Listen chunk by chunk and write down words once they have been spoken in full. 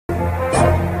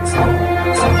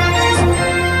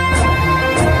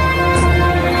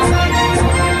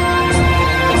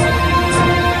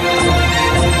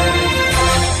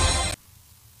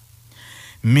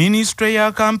Ministry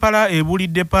ya Kampala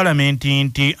ebulidde Parliament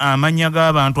nti amanya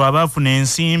g'abantu abaafuna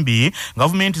ensimbi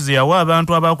gavumenti ze yawa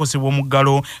abantu abaakosebwa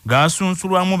omuggalo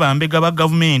gaasunsulwamu bambega ba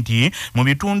gavumenti mu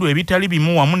bitundu ebitali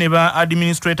bimu wamu ne ba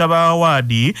administrator ba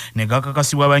awaadi ne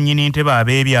gakakasibwa bannyini ntebe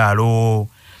ab'ebyalo.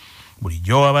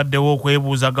 Bulijjo wabaddewo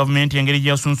okwebuuza gavumenti engeri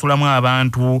gy'asunsulamu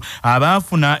abantu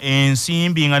abaafuna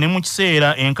ensimbi nga ne mu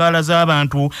kiseera enkaala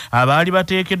z'abantu abaali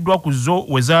bateekeddwa ku zo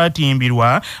we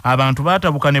zaatimbirwa abantu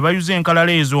baatabuka ne bayuza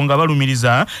enkalala ezo nga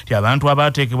balumiriza ti abantu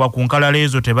abaateekebwa ku nkalala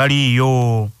ezo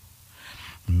tebaliiyo.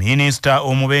 Minisita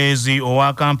omubeezi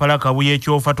owa Kampala Kabuye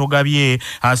Kyofa Togabye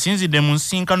asinzidde mu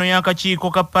nsinkano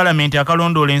y'akakiiko ka Palamenti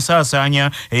akalondoola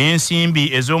ensaasaanya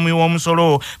ey'ensimbi ez'omuwi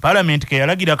w'omusolo Palamenti ke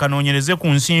yalagira kanoonyereze ku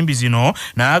nsimbi zino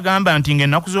n'agamba nti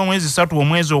ng'ennaku z'omwezi 3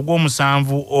 omwezi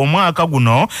ogw'omusanvu omwaka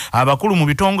guno abakulu mu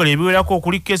bitongole ebiwerako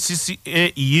okuli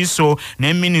KCCA yiso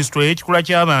ne Minisitule y'ekikula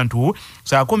ky'abantu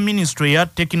saako Minisitule ya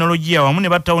tekinologiya wamu ne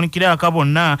battawunikira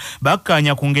bonna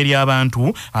bakkaanya ku ngeri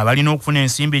abantu abalina okufuna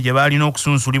ensimbi gye baalina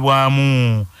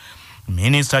okusunsulibwamu.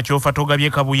 Minisita Kyofa Togabye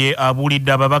Kabuye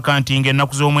abuulidde ababaka nti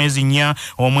ng'ennaku z'omwezi 4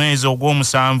 omwezi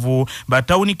ogw'omusanvu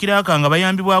battawunikira nga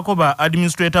bayambibwako ba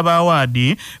administrator ba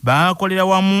awaadi baakolera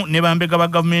wamu ne bambega ba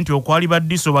gavumenti okwali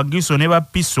baddiso bagiso ne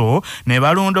bapiso ne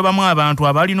balondobamu abantu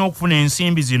abalina okufuna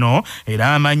ensimbi zino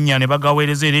era amannya ne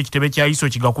bagaweereza eri ekitebe kya yiso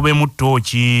kigakube mu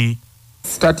ttooki.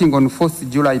 Starting on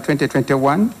 4th July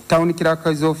 2021, Town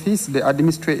Clerk's Office,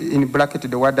 in bracket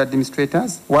the ward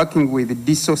administrators, working with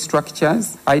DISO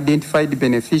structures, identified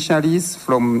beneficiaries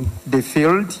from the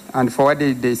field and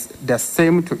forwarded the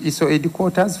same to ISO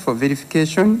headquarters for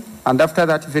verification. And after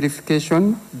that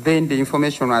verification, then the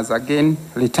information was again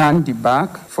returned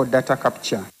back for data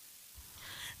capture.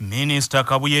 Minisita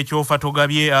Kabuye Kyofa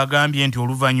Togabye agambye nti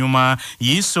oluvannyuma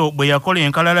yiso bwe yakola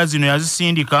enkalala zino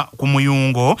yazisindika ku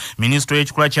muyungo Minisitule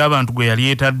y'ekikula ky'abantu gwe yali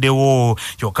yeetaddewo.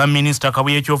 Kyokka Minisita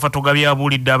Kabuye Kyofa Togabye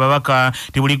abuulidde ababaka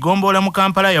ti buli ggomboola mu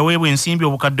Kampala yaweebwa ensimbi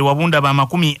obukadde wabunda ba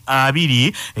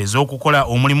 20 ez'okukola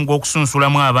omulimu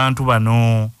gw'okusunsulamu abantu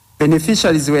bano.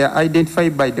 Beneficiaries were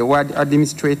identified by the ward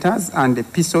administrators and the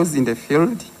PISOs in the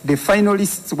field. The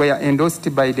finalists were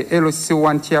endorsed by the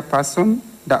LC1 chairperson,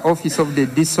 the office of the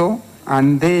DISO,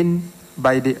 and then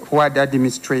by the ward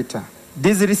administrator.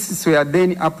 These lists were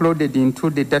then uploaded into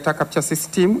the data capture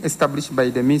system established by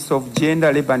the Ministry of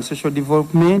Gender, Labour and Social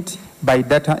Development by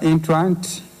data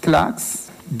entrant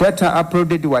clerks. Data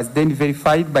uploaded was then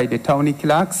verified by the town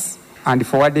clerks and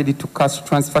forwarded to cash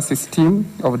transfer system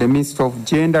of the Ministry of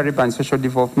Gender, Labour and Social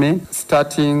Development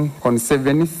starting on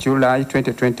 7th July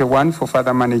 2021 for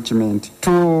further management.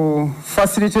 To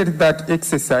facilitate that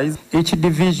exercise, each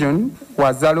division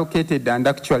was allocated and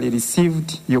actually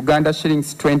received Uganda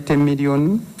shillings 20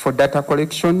 million for data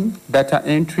collection, data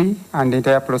entry, and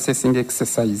entire processing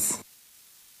exercise.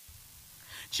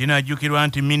 Kinajjukirwa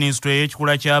nti Minisitule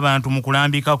y'ekikula ky'abantu mu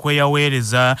kulambika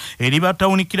kweyaweereza eri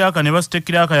battawunikiraka ne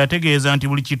basitekiraka yategeeza nti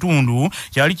buli kitundu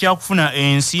kyali kyakufuna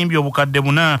ensimbi obukadde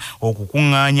 4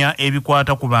 okukuŋŋaanya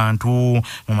ebikwata ku bantu.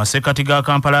 Mu masekati ga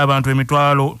Kampala abantu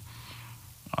emitwalo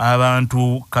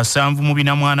abantu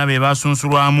 740 be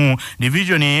basunsulwamu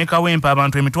division ey'ekawempa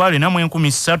abantu emitwalo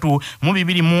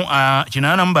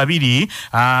 4,382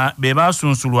 be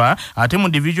basunsulwa ate mu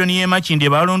division y'e Makindye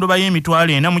balondobayo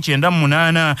emitwalo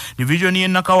 498 division y'e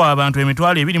Nakawa abantu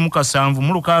emitwalo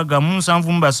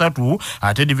 2,673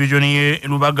 ate division y'e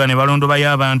Lubaga ne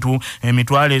balondobayo abantu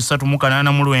emitwalo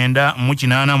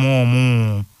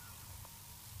 3,89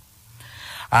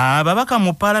 ababaka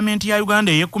mu Parliament ya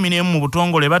Uganda ey'ekumi mu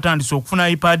butongole batandise okufuna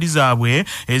iPad zaabwe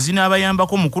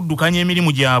ezinaabayambako mu kuddukanya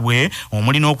emirimu gyabwe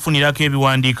omuli n'okufunirako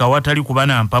ebiwandiika watali kuba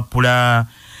na mpappula.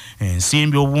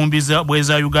 Ensimbi obubumbiza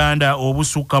bweza Uganda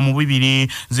obusukka mu 2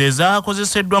 ze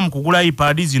zaakozeseddwa mu kugula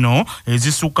iPad zino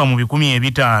ezisukka mu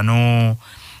 500.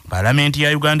 Palamenti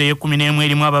ya Uganda y'ekumi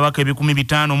erimu ababaka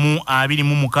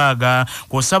 526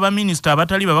 kw'osaba minisita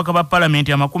abatali babaka ba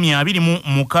palamenti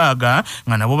 26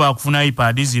 nga nabo baakufuna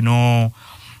iPad zino.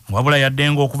 Wabula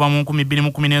yaddenga okuva mu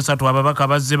 2013 ababaka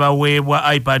bazze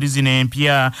baweebwa iPad zino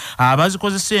empya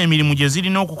abazikozesa emirimu gye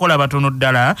zirina okukola batono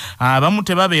ddala abamu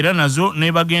tebabeera nazo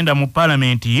ne bagenda mu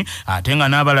palamenti ate nga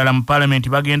n'abalala mu palamenti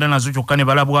bagenda nazo kyokka ne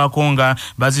balabwako nga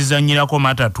bazizannyirako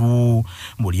matatu.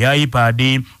 Buli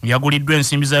iPad yaguliddwa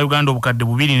ensimbi za Uganda obukadde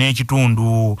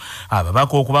 2.5.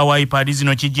 Ababaka okubawa iPad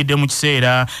zino kijjidde mu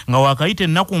kiseera nga wakayita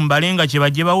ennaku mbale nga kye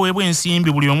bajje baweebwa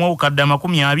ensimbi buli omu obukadde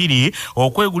 20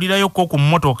 okwegulirayokko ku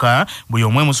mmotoka buli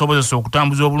omwe musobozesa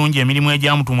okutambuza obulungi emirimu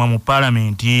egyamutumwa mu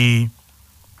palamenti.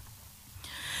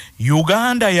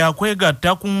 Uganda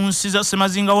yakwegatta ku nsi za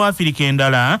Ssemazinga wa Afirika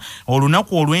endala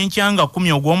olunaku olw'enkya nga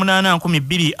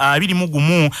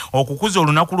 10/8/2021 okukuza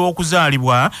olunaku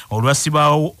lw'okuzaalibwa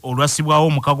olwassibwawo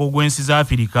omukago gw'ensi za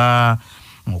Afirika.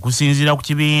 Okusinziira ku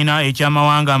kibiina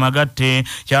eky'amawanga amagatte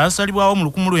kyasalibwawo mu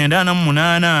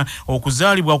 1948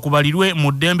 okuzaalibwa kubalirwe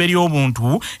mu ddembe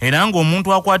ly'obuntu era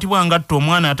ng'omuntu akwatibwa ngatta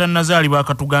omwana atannazaalibwa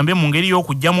akatugambe mu ngeri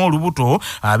y'okugyamu olubuto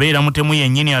abeera mutemu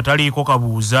yennyini ataliiko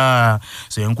kabuuza.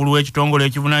 Ssenkulu w'ekitongole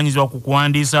ekivunaanyizibwa ku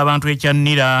kuwandiisa abantu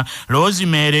ekyannira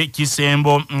Rosemary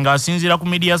Kisembo ng'asinziira ku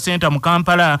Media Center mu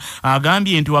Kampala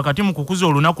agambye nti wakati mu kukuza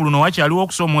olunaku luno wakyaliwo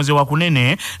okusomoozebwa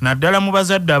kunene naddala mu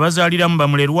bazadde abazaaliramu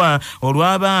bamulerwa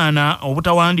abaana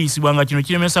obutawandiisibwa nga kino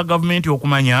kiremesa gavumenti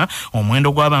okumanya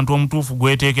omuwendo gw'abantu omutuufu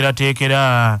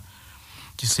gweteekerateekera.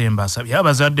 Kisemba asabye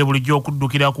abazadde bulijjo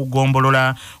okuddukira ku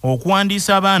ggombolola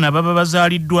okuwandiisa abaana baba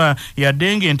bazaaliddwa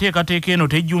yadde ng'enteekateeka eno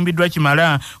tejjumbiddwa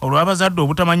kimala olw'abazadde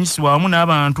obutamanyisibwa wamu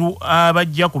n'abantu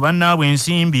abajja ku bannaabwe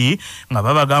ensimbi nga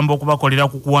babagamba okubakolera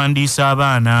ku kuwandiisa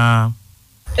abaana.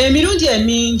 Emirundi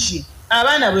emingi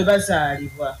abaana bwe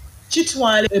bazaalibwa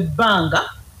kitwala ebbanga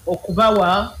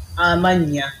okubawa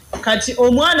amanya. Kati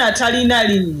omwana atalina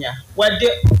linnya wadde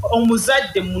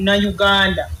omuzadde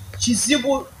Munnayuganda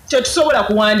kizibu tetusobola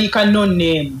kuwandiika no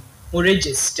name mu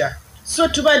register. So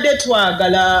tubadde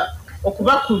twagala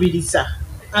okubakubiriza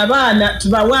abaana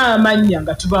tubawe amanya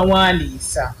nga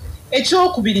tubawandiisa.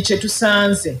 Ekyokubiri kye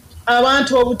tusanze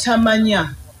abantu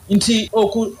obutamanya nti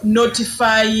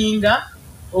okunotifyinga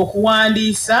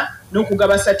okuwandiisa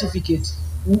n'okugaba certificate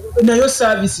nayo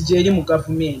service gyeri mu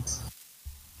gavumenti.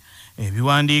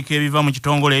 Ebiwandiiko ebiva mu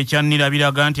kitongole ekyannira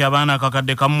biraga nti abaana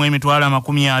akakadde kamu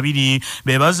 20,000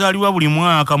 be bazaalibwa buli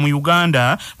mwaka mu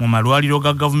Uganda mu malwaliro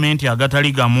ga gavumenti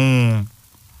agatali gamu.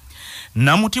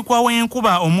 Namutikwa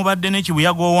w'Enkuba omubadde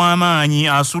n'ekibuyaga ow'amaanyi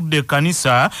asudde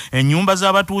ekkanisa ennyumba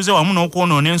z'abatuuze wamu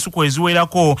n'okwonoona ensuku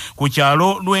eziwerako ku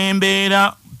kyalo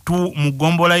lw'embeera mu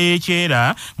ggombola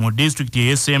y'ekyera mu disitulikiti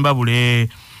ey'Essembabule.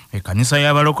 Ekanisa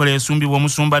y'abalokole esumbibwa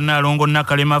omusumba Nnaalongo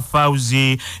Nakalema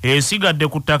Fauzi esigadde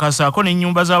ku ttaka saako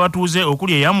n'ennyumba z'abatuuze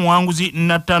okuli eya Muwanguzi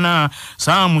Nattana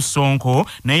Saamu Sonko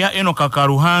n'eya Enoka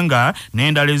Karuhanga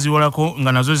n'endala eziwolako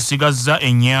nga nazo zisigazza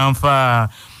ennyanfa.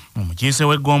 Omukiise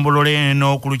w'eggombolola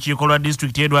eno ku lukiiko lwa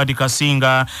disitulikiti Edward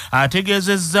Kasinga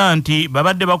ategeezezza nti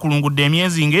babadde bakulungudde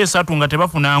emyezi ng'esatu nga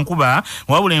tebafuna nkuba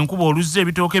wabula enkuba oluzza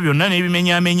ebitooke byonna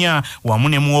n'ebimenyaamenya wamu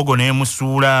ne muwogo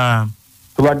n'emusuula.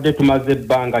 Tubadde tumaze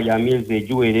ebbanga lya myezi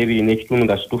egiwera 2 n'ekitundu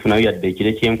nga situfu nayo yadde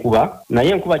ekire ky'enkuba naye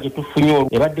enkuba gye tufunye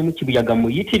ebadde mu kibuyaga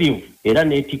muyitirivu era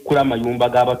n'etikkula amayumba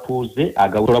g'abatuuze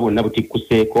agabutola bonna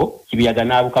butikkuseeko kibuyaga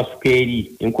n'abukasuka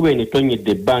eri. Enkuba eno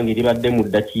etonyedde ebbanga eribadde mu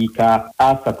ddakiika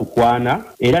 3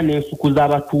 era n'ensuku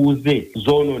z'abatuuze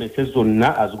zoonoonese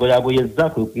zonna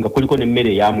azigoyagoyezza nga kuliko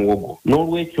n'emmere eya muwogo.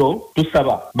 N'olwekyo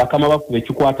tusaba bakama baffe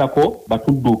ekikwatako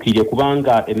batudduukirire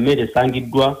kubanga emmere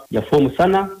esangiddwa yafa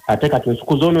omusana ate kati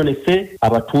ensuku zoonoonese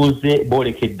abatuuze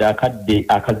boolekedde akadde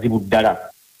akazibu ddala.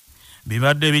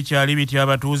 Bibadde bikyali bitya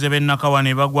abatuuze b'e Nakawa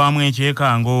ne bagwamu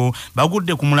ekyekango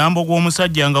bagudde ku mulambo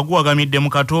gw'omusajja nga guwagamidde mu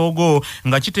katoogo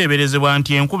nga kiteeberezebwa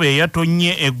nti enkuba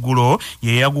eyatonnye eggulo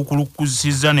ye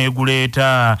yagukulukusizza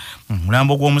n'eguleeta.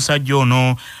 Omulambo gw'omusajja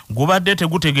ono gubadde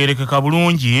tegutegeerekeka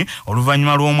bulungi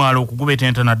oluvannyuma lw'omwalo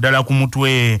okugubetentana ddala ku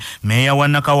mutwe. Meeya wa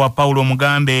Nakawa Paulo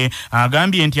Mugambe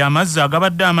agambye nti amazzi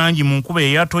agabadde amangi mu nkuba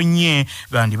eyatonnye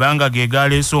gandibanga ge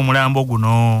gaaleese omulambo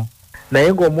guno.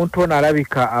 Naye ng'omuntu ono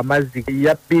alabika amazzi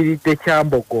yabbiridde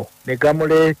Kyambogo ne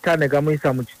gamuleeta ne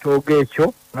gamuyisa mu kitoogo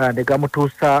ekyo ne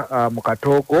gamutuusa mu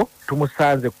katoogo.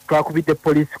 Tumusanze twakubidde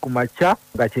poliisi ku makya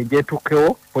nga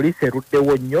kyenjetukewo poliisi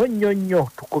eruddewo nnyo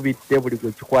tukubidde buli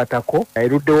gwe kikwatako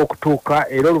eruddewo okutuuka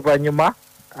era oluvannyuma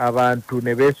abantu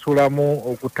ne beesuulamu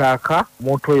okutaaka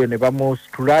omuntu oyo ne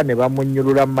bamusitula ne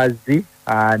bamunnyulula mu mazzi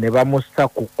ne bamussa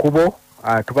ku kkubo.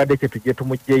 Tubadde kye tujje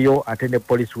tumuggyeyo ate ne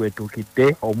poliisi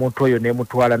weetuukidde omuntu oyo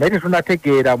n'emutwala naye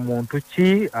tetunategeera muntu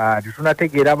ki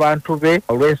tetunategeera bantu be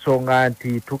olw'ensonga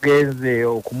nti tugenze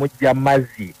okumuggya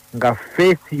mazzi nga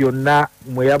feesi yonna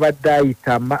mwe yabadde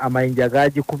ayita amayinja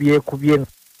gaagikubyekubye.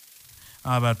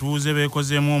 Abatuuze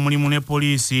beekozeemu omulimu ne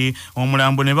poliisi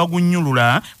omulambo ne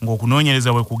bagunnyulula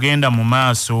ng'okunoonyereza bwe kugenda mu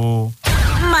maaso.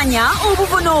 Manya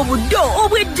obuvuna obuddo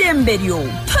obw'eddembe lyo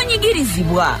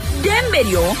tonyigirizibwa ddembe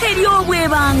lyo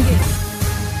ery'obwebange.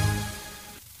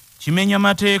 Kimenya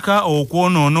mateeka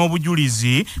okwonoona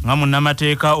obujulizi nga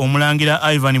munnamateeka omulangira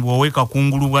Ivan Bwoweka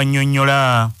kungulu bwa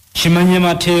nnyonnyola. Kimenya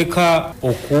mateeka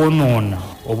okwonoona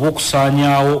oba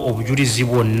okusaanyaawo obujulizi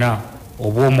bwonna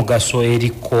obw'omugaso eri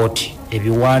Kooti,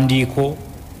 ebiwandiiko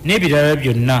n'ebirala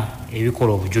byonna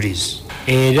ebikola obujulizi.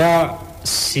 Era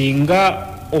singa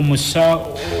omusa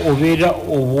obeera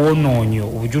obwonoonyo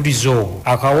obujulizi obwo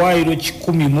akawaayiro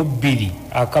 12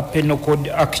 aka Penal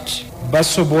Code Act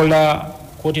basobola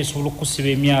kooti esobola okusiba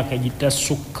emyaka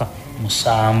egitasukka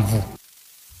 7.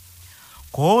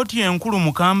 Kooti enkulu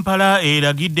mu Kampala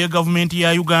eragidde gavumenti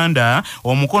ya Uganda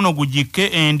omukono gujikke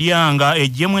endyanga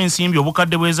ejjemu ensimbi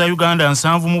obukadde bweza Uganda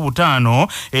 75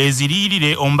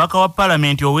 eziriirire omubaka wa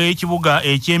Parliament ow'ekibuga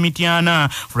eky'Emityana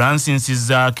Francis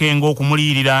Zaake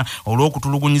ng'okumuliyirira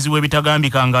olw'okutulugunyizibwa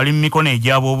ebitagambika ng'ali mu mikono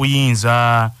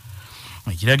egy'ab'obuyinza.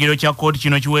 Ekiragiro kya kooti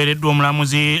kino kiweereddwa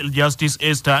omulamuzi Justice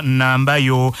Esther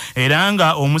Nambayo era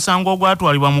nga omusango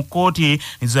ogwatwalibwa mu kooti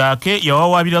Zaake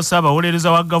yawawaabira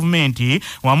ssaabawolereza wa gavumenti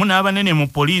wamu n'abanene mu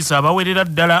poliisi abawerera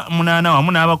ddala 8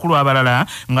 wamu n'abakulu abalala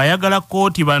ng'ayagala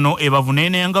kooti bano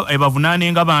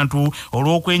ebavunaanenga bantu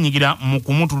olw'okwenyigira mu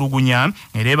kumutulugunya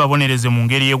era ebabonereze mu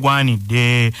ngeri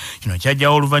egwanidde. Kino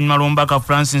kyajjawo oluvannyuma lw'omubaka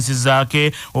Francis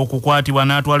Zaake okukwatibwa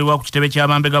n'atwalibwa ku kitebe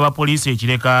ky'abambega ba poliisi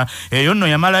ekireka. Eyo nno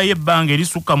yamalayo ebbanga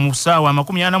erisukka mu ssaawa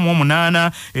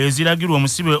 48 eziragirwa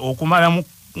omusibe okumala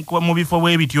mu bifo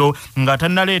bw'ebityo nga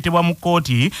tannaleetebwa mu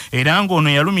kooti era ng'ono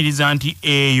yalumiriza nti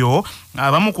eyo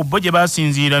abamu ku bo gye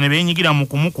basinziira ne beenyigira mu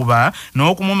kumukuba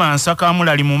n'okumumansa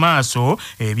kaamulali mu maaso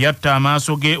ebyatta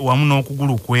amaaso ge wamu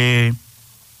n'okugulu kwe.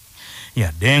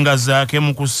 Yaddenga Zaake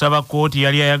mu kusaba kooti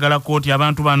yali ayagala kooti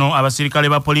abantu bano abasirikale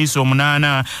ba poliisi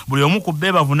 8 buli omu ku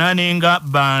bbe bavunaanenga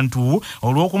bantu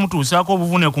olw'okumutuusaako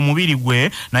obuvune ku mubiri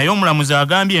gwe, naye omulamuzi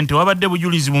agambye nti wabadde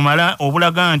bujulizi bumala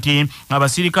obulaga nti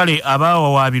abasirikale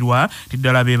abaawawaabirwa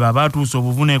tiddala be baatuusa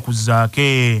obuvune ku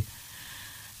Zaake.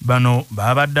 Bano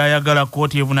babadde ayagala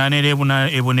kooti evunaanira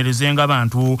ebonerezenga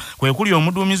bantu kwe kuli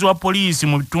omuduumizi wa poliisi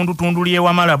mu bitundutundu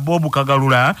ly'ewamala Bob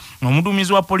Kagalula,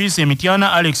 omuduumizi wa poliisi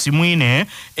Emityana Alex Mwine,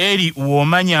 eri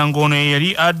Womanya ng'ono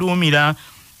yali aduumira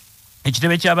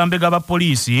ekitebe ky'abambega ba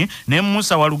poliisi ne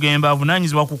Musa Walugemba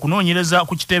avunaanyizibwa ku kunoonyereza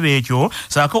ku kitebe ekyo,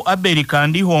 saako Abeli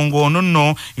Kandihongo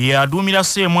nno yaduumira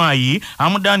Ssemwayi,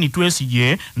 Amudani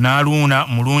Twesigye n'Aluuna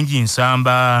Mulungi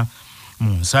Nsamba.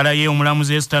 Mu nsala ye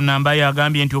omulamuzi Esther Nambayo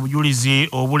agambye nti obujulizi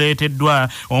obuleeteddwa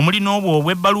omuli n'obwo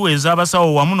obw'ebbaluwa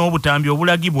ez'abasawo wamu n'obutambi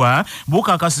obulagibwa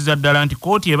bukakasiza ddala nti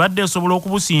kooti ebadde esobola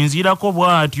okubusinziirako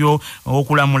bw'atyo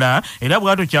okulamula era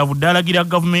bw'atyo kyavudde alagira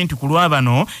gavumenti ku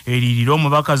lwabano eriirira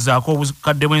omubaka Zaake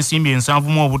obukadde bw'ensimbi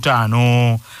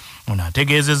 75. Ono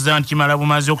ategeezezza nti kimala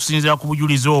bumaze okusinziira ku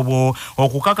bujulizi obwo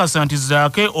okukakasa nti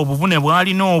Zaake obuvune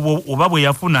bw'alina obwo oba bwe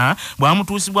yafuna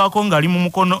bwamutuusibwako ng'ali mu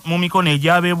mikono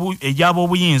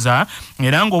egy'ab'obuyinza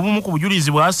era ng'obumu ku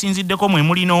bujulizi bwasinziddeko mwe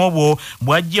muli n'obwo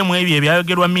bwajjemu ebyo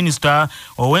ebyayogerwa minisita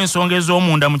ow'ensonga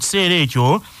ez'omunda mu kiseera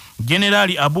ekyo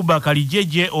Generali Abubakar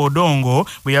Jeje Odongo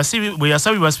bwe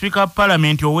yasabibwa Sipiika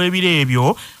Paalamenti ow'ebiro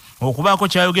ebyo okubaako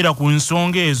kyayogera ku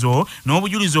nsonga ezo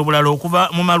n'obujulizi obulala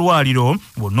okuva mu malwaliro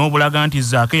bonna obulaga nti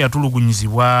Zaake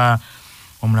yatulugunyizibwa.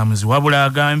 Omulamuzi wabula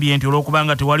agambye nti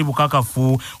olw'okubanga tewali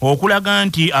bukakafu okulaga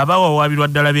nti abaawawaabirwa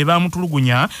ddala be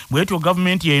baamutulugunya bwetyo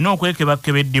gavumenti erina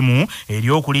okwekebakeba eddimu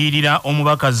ery'okuliyirira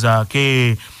omubaka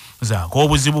Zaake. Zaake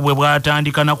obuzibu bwe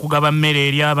bwatandika na kugaba mmere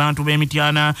eri abantu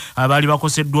b'Emityana abaali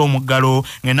bakoseddwa omuggalo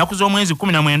ng'ennaku z'omwezi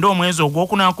 19 omwezi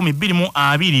ogwokuna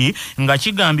 2020 nga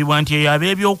kigambibwa nti eyo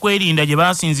ab'ebyokwerinda gye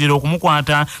baasinziira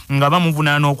okumukwata nga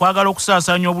bamuvunaana okwagala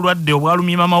okusaasaanya obulwadde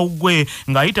obwalumya mawuggwe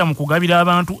ng'ayita mu kugabira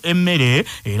abantu emmere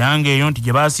era ng'eyo nti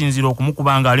gye baasinziira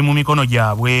okumukuba ng'ali mu mikono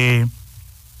gyabwe.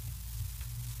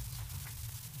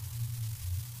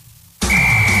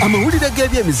 Amawulire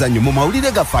g'ebyemizannyo mu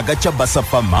mawulire gaffe agaca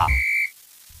Basafama.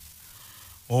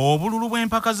 Obululu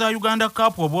bw'empaka za Uganda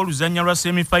Cup obw'oluzannya lwa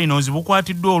semi-finals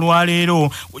bukwatiddwa olwaleero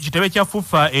ku kitebe kya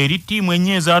FUFA eri ttiimu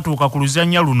ennya ezaatuuka ku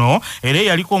luzannya luno era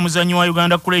eyaliko omuzannyi wa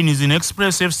Uganda Cranes in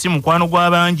Express FC mukwano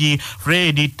gw'abangi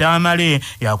Fred Tamale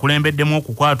yakulembeddemu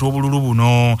okukwata obululu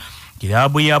buno.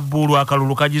 Kirabu ya Bbulu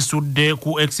akalulu kagisudde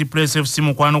ku Express FC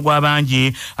mukwano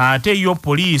gw'abangi ate yo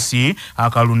poliisi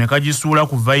akalulu ne kagisuula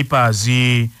ku Vipers.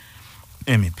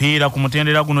 Emipiira ku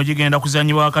mutendera guno gigenda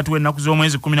kuzannyibwa wakati w'ennaku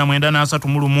z'omwezi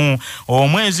 19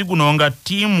 omwezi guno nga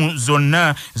ttiimu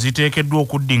zonna ziteekeddwa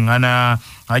okuddiŋŋana.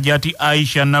 Hajati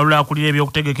Aisha Nalula akulira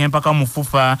ebyokutegeka empaka mu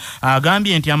FUFA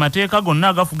agambye nti amateeka gonna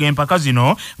agafuga empaka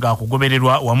zino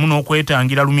gaakugobererwa wamu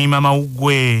n'okwetangira lumiima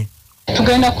mawuggwe.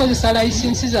 Tugenda kukozesa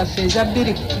layisinsi zaffe eza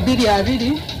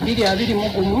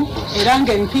 2021 era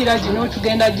ng'emipiira gino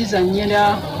tugenda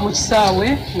gizannyira mu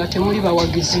kisaawe nga temuli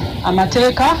bawagizi.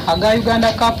 Amateeka aga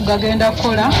Uganda Cup gagenda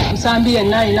kukola musambi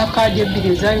yenna alina kaadi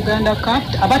 2 eza Uganda Cup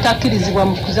abatakkirizibwa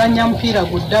mu kuzannya mupiira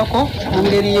guddako mu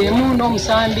ngeri y'emu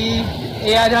n'omusambi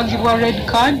eyalagibwa red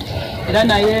card era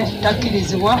naye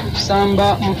takkirizibwa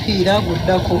kusamba mupiira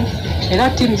guddako era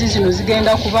ttiimu zino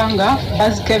zigenda kubanga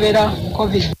bazikebera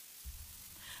COVID.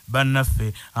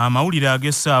 bannaffe amawulire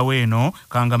ag'essaawa eno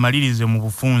kangamalirize mu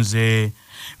bufunze.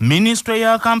 Ministry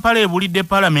ya Kampala ebulidde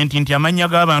Parliament nti amannya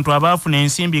g'abantu abaafuna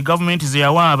ensimbi gavumenti ze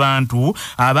yawa abantu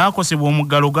abaakosebwa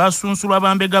omuggalo gaasunsulwa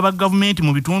bambega ba gavumenti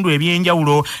mu bitundu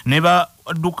eby'enjawulo ne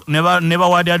ba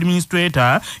ward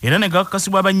administrator era ne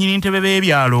gakakasibwa bannyini ntebe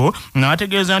b'ebyalo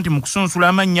n'ategeeza nti mu kusunsula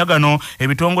amannya gano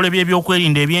ebitongole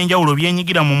by'ebyokwerinda eby'enjawulo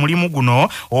byenyigira mu mulimu guno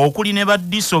okuli ne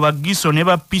baddiso baggiso ne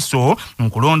bappiso mu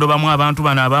kulondobamu abantu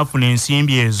bano abaafuna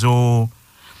ensimbi ezo.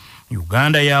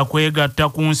 Uganda yakwegatta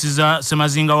ku nsi za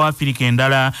Ssemazinga wa Afirika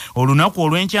endala olunaku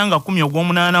olw'enkyanga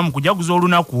 18 mu kujaguza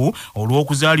olunaku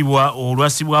olw'okuzaalibwa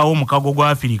olwassibwawo omukago gwa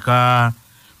Afirika.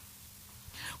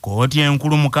 Kooti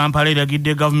enkulu mu Kampala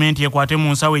eragidde gavumenti ekwate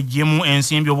mu nsawo ejjemu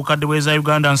ensimbi obukadde bw'eza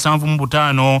Uganda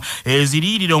 7.5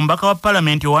 eziriirira omubaka wa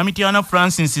Palamenti owa Mityana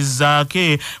Francis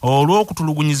Zaake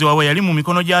olw'okutulugunyizibwa bwe yali mu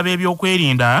mikono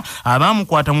gy'ab'ebyokwerinda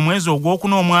abaamukwata mu mwezi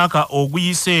ogwokuna omwaka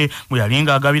oguyise bwe yali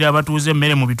ng'agabira abatuuze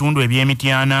emmere mu bitundu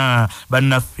eby'Emityana.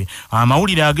 Bannaffe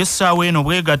amawulire ag'essaawa eno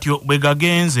bwe gatyo bwe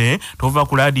gagenze tova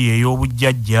ku laadiyo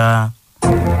ey'obujjajja.